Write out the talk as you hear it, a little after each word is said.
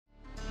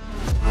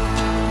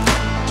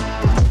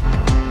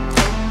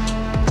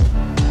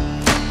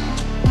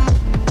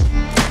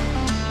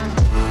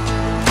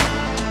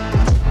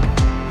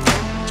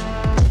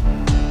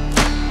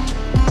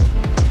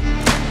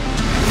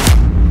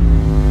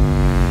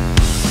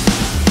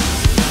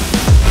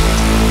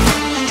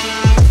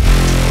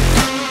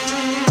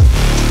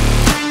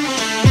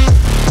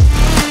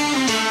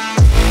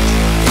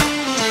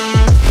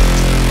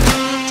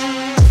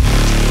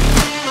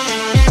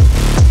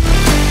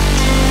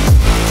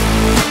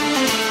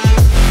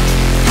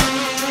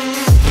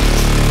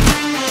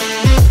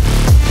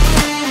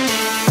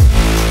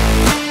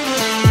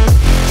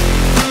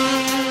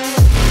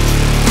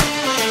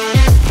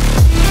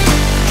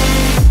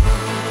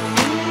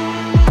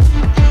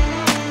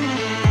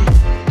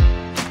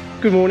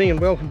Good morning and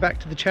welcome back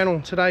to the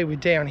channel. Today we're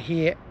down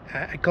here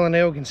at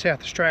Glenelg in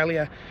South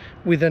Australia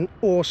with an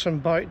awesome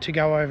boat to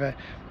go over.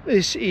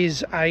 This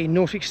is a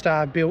Nautic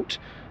Star built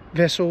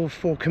vessel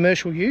for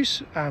commercial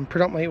use.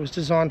 Predominantly it was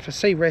designed for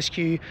sea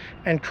rescue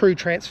and crew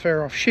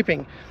transfer off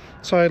shipping.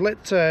 So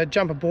let's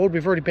jump aboard.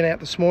 We've already been out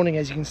this morning,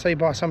 as you can see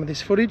by some of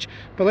this footage,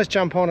 but let's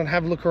jump on and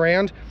have a look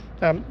around.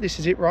 This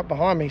is it right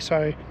behind me.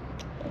 So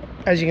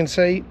as you can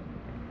see,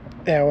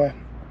 our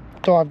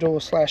dive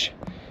door slash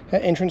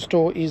entrance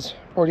door is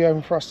already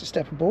open for us to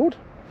step aboard.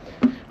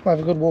 We'll have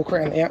a good walk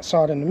around the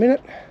outside in a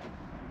minute.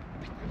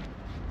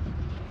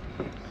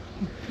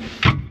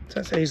 So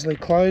that's easily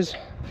closed.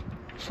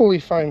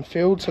 Fully foam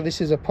filled, so this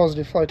is a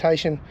positive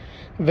flotation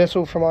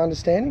vessel from my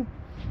understanding.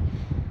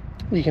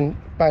 You can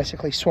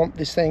basically swamp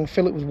this thing,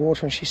 fill it with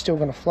water, and she's still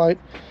going to float.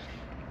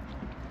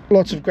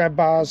 Lots of grab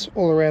bars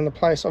all around the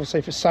place,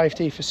 obviously for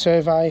safety, for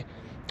survey.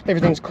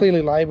 Everything's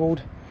clearly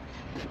labelled.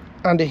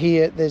 Under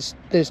here there's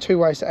two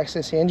ways to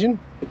access the engine.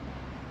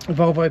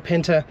 Volvo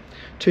Penta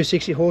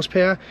 260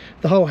 horsepower.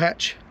 The whole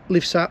hatch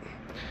lifts up.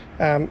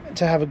 To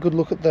have a good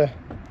look at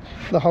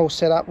the whole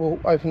setup, we'll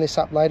open this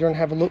up later and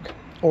have a look.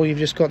 Or you've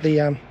just got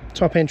the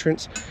top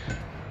entrance.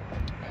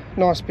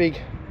 Nice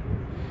big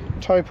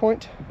tow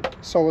point,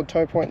 solid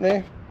tow point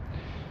there.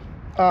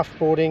 Aft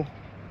boarding.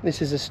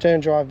 This is a stern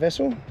drive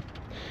vessel,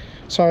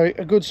 so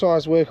a good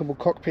sized workable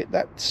cockpit.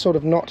 That's sort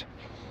of not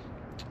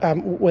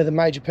where the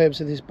major purpose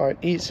of this boat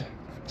is.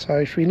 So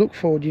if we look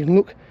forward, you can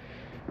look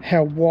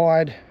how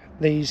wide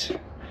these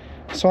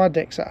side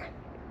decks are.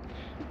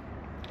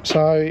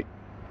 So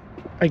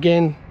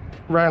again,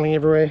 railing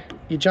everywhere.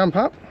 You jump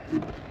up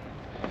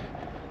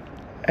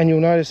and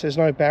you'll notice there's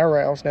no bow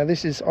rails. Now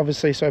this is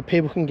obviously so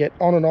people can get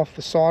on and off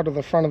the side or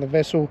the front of the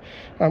vessel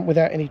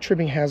without any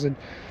tripping hazard.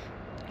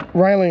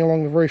 Railing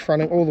along the roof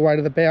running all the way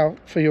to the bow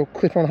for your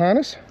clip-on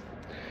harness.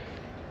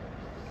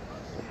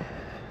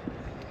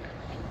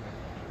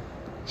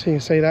 So you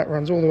can see that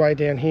runs all the way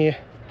down here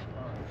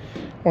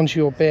onto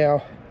your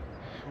bow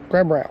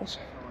grab rails.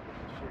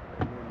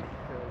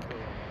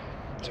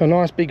 So a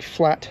nice big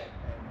flat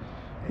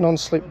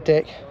non-slip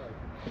deck,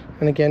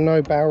 and again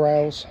no bow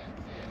rails.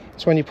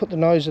 So when you put the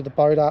nose of the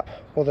boat up,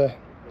 or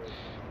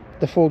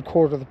the forward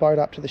quarter of the boat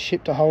up to the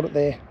ship to hold it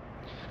there,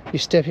 you're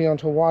stepping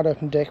onto a wide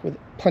open deck with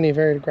plenty of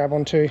area to grab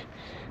onto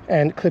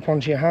and clip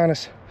onto your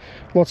harness.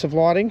 Lots of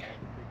lighting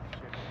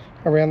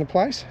around the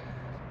place.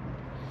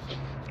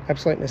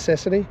 Absolute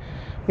necessity.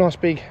 Nice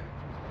big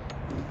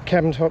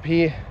cabin top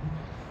here,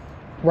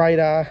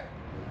 radar,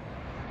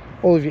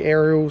 all of your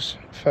aerials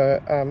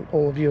for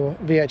all of your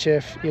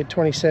VHF, your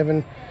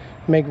 27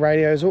 meg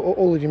radios,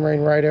 all of your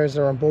marine radios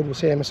that are on board will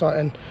see MSI,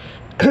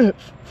 and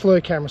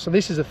FLIR camera. So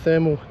this is a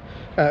thermal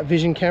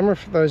vision camera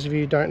for those of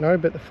you who don't know,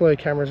 but the FLIR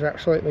cameras are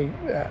absolutely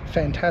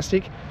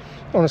fantastic.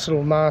 On this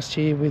little mast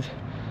here with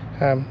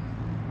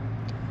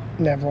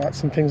nav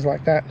lights and things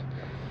like that.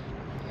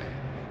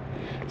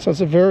 So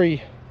it's a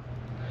very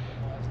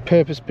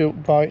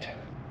purpose-built boat.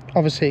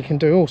 Obviously it can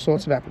do all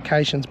sorts of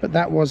applications, but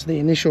that was the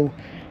initial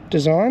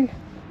design.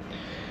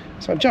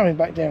 So jumping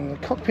back down to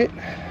the cockpit,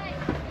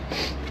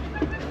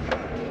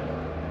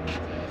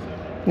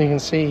 you can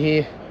see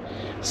here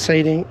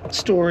seating,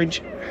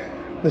 storage,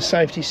 the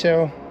safety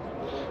cell,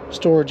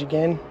 storage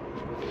again.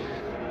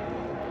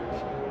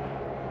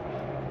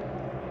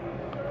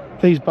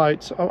 These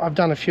boats, I've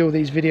done a few of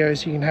these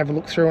videos, you can have a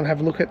look through and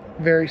have a look at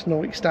various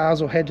Nautic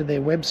Stars or head to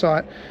their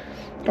website.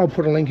 I'll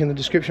put a link in the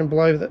description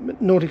below. The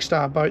Nautic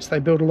Star boats, they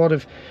build a lot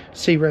of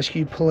sea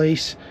rescue,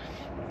 police,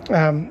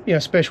 you know,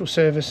 special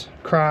service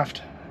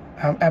craft.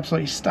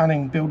 Absolutely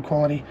stunning build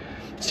quality.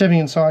 Stepping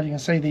inside, you can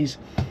see these,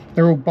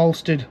 they're all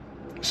bolstered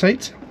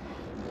seats.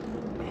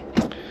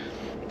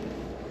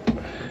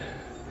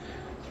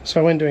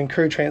 So when doing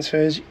crew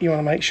transfers, you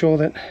want to make sure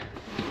that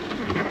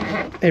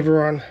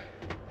everyone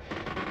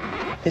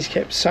is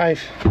kept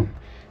safe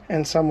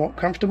and somewhat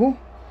comfortable.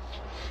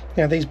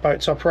 Now these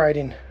boats operate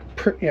in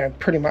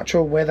pretty much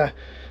all weather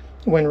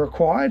when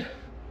required.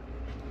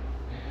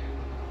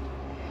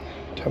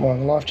 Don't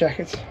mind the life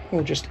jackets,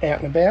 all just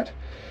out and about.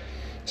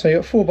 So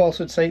you've got 4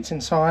 bolstered seats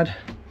inside,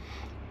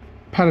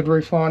 padded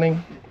roof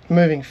lining,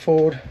 moving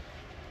forward,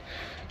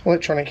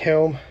 electronic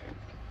helm,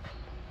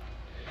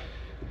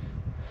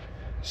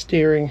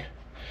 steering,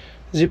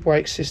 zip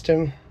wake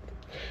system,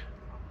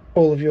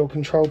 all of your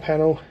control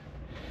panel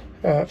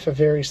for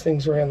various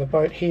things around the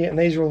boat here, and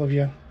these are all of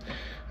your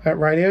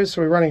radios.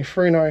 So we're running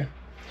Fruno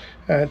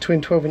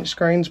twin 12-inch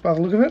screens by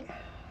the look of it.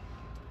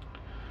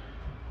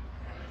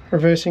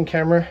 Reversing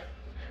camera,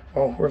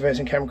 well,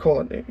 reversing camera, call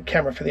it a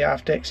camera for the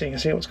aft deck, so you can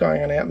see what's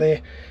going on out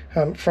there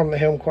from the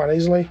helm quite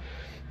easily.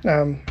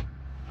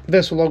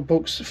 Vessel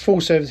logbooks,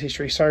 full service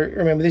history. So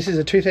remember, this is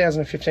a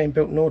 2015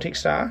 built Nautic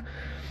Star,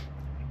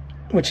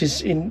 which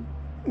is in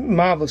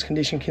marvellous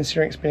condition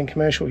considering it's been in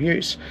commercial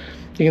use.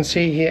 You can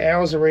see here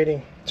hours are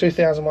reading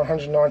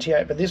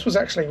 2,198, but this was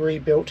actually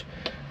rebuilt,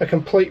 a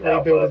complete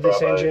rebuild of this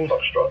Bravo, engine.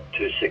 Foxtrot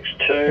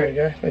 262. There we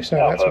go, at least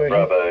know that's working.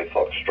 Bravo,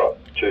 Foxtrot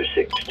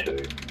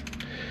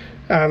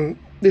 262.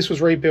 This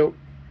was rebuilt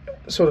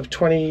sort of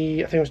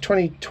 20, I think it was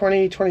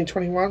 2020,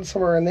 2021,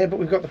 somewhere around there, but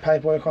we've got the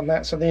paperwork on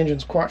that, so the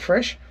engine's quite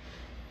fresh.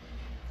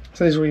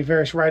 So these will be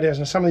various radios,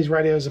 and some of these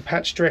radios are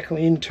patched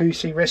directly into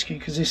Sea Rescue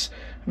because this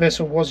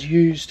vessel was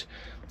used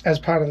as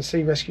part of the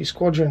Sea Rescue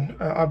Squadron,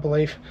 I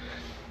believe.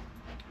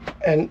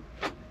 And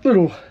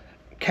little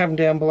cabin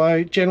down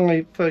below,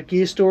 generally for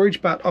gear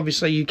storage, but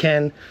obviously you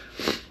can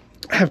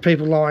have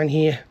people lying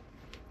here,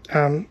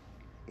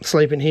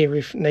 sleeping here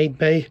if need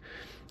be,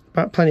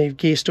 but plenty of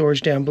gear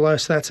storage down below,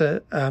 so that's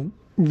a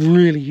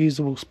really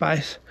usable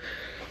space.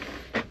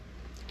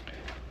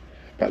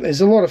 But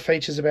there's a lot of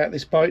features about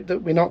this boat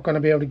that we're not going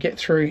to be able to get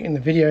through in the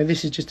video.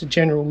 This is just a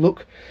general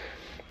look,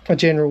 a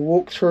general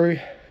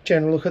walkthrough,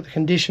 general look at the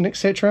condition,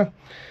 etc.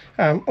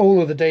 All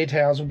of the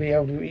details will be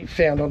able to be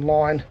found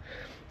online,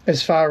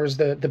 as far as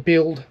the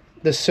build,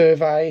 the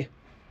survey,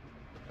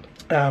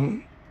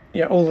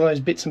 yeah, all of those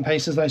bits and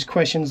pieces, those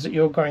questions that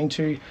you're going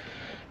to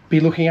be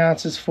looking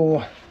answers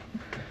for,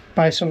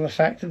 based on the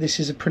fact that this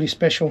is a pretty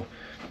special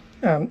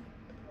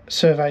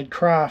surveyed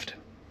craft.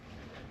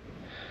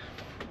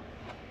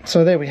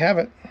 So there we have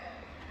it.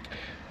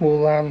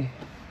 We'll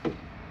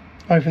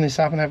open this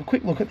up and have a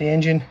quick look at the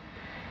engine.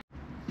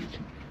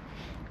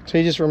 So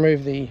you just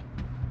remove the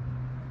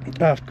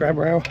aft grab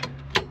rail,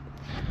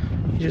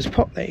 you just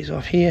pop these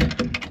off here,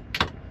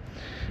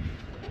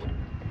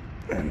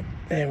 and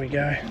there we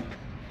go.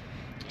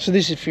 So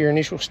this is for your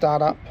initial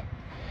startup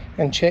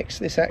and checks,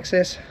 this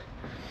access.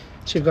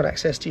 So you've got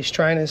access to your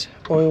strainers,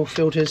 oil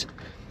filters,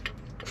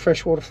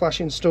 freshwater flush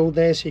installed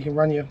there, so you can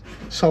run your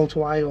salt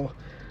away or,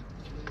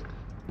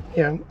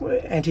 you know,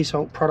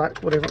 anti-salt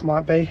product, whatever it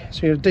might be.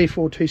 So your D4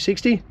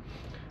 260,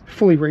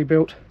 fully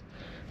rebuilt,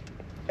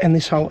 and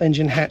this whole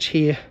engine hatch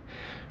here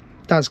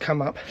does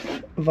come up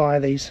via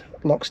these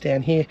locks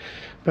down here,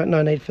 but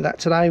no need for that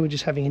today. We're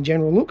just having a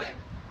general look,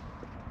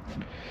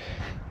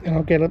 and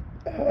I'll get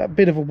a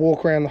bit of a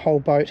walk around the whole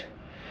boat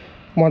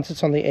once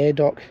it's on the air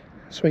dock,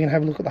 so we can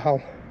have a look at the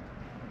hull.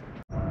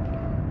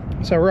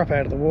 So we're up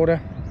out of the water,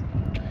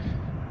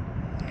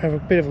 have a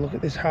bit of a look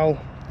at this hull.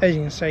 As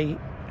you can see,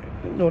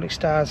 Nautic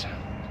Star's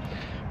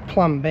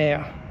Plumb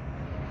Bow.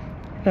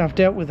 Now I've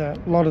dealt with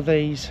a lot of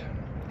these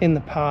in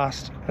the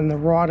past, and the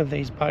ride of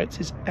these boats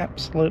is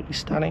absolutely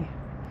stunning.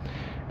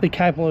 They're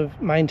capable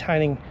of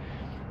maintaining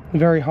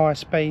very high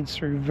speeds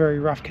through very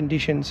rough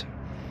conditions,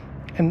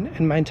 and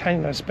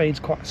maintaining those speeds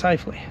quite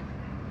safely.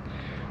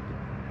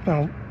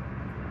 I'll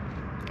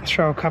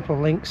throw a couple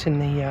of links in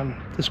the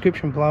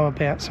description below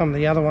about some of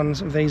the other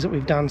ones of these that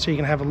we've done, so you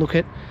can have a look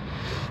at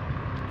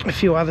a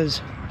few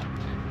others.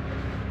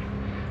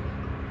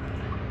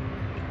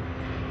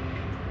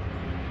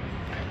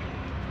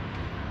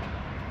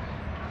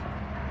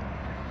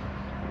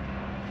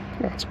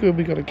 That's good,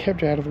 we got it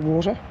kept out of the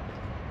water.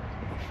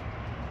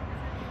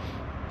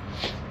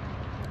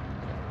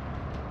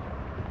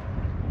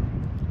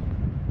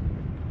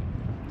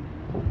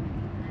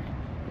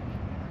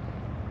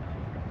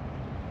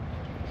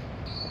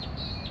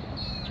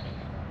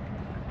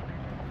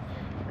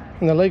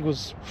 And the leg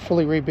was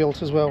fully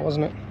rebuilt as well,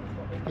 wasn't it?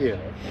 Yeah.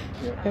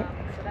 Yeah.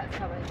 So that's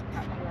how they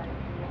calculate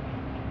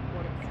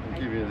what it's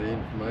Give you the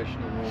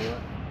information and all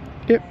that.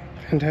 Yep,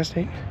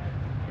 fantastic.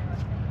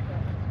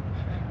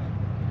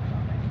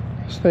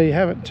 So there you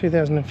have it,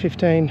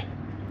 2015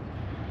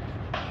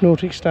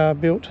 Nautic Star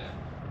built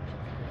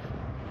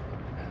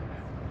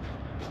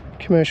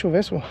commercial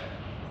vessel.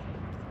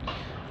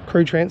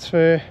 Crew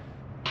transfer,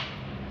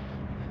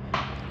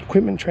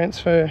 equipment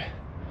transfer,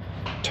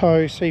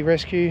 tow, sea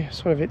rescue,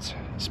 sort of its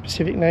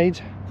specific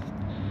needs.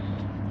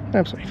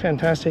 Absolutely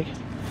fantastic.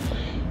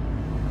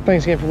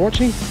 Thanks again for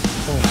watching,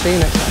 and we'll see you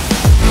next time.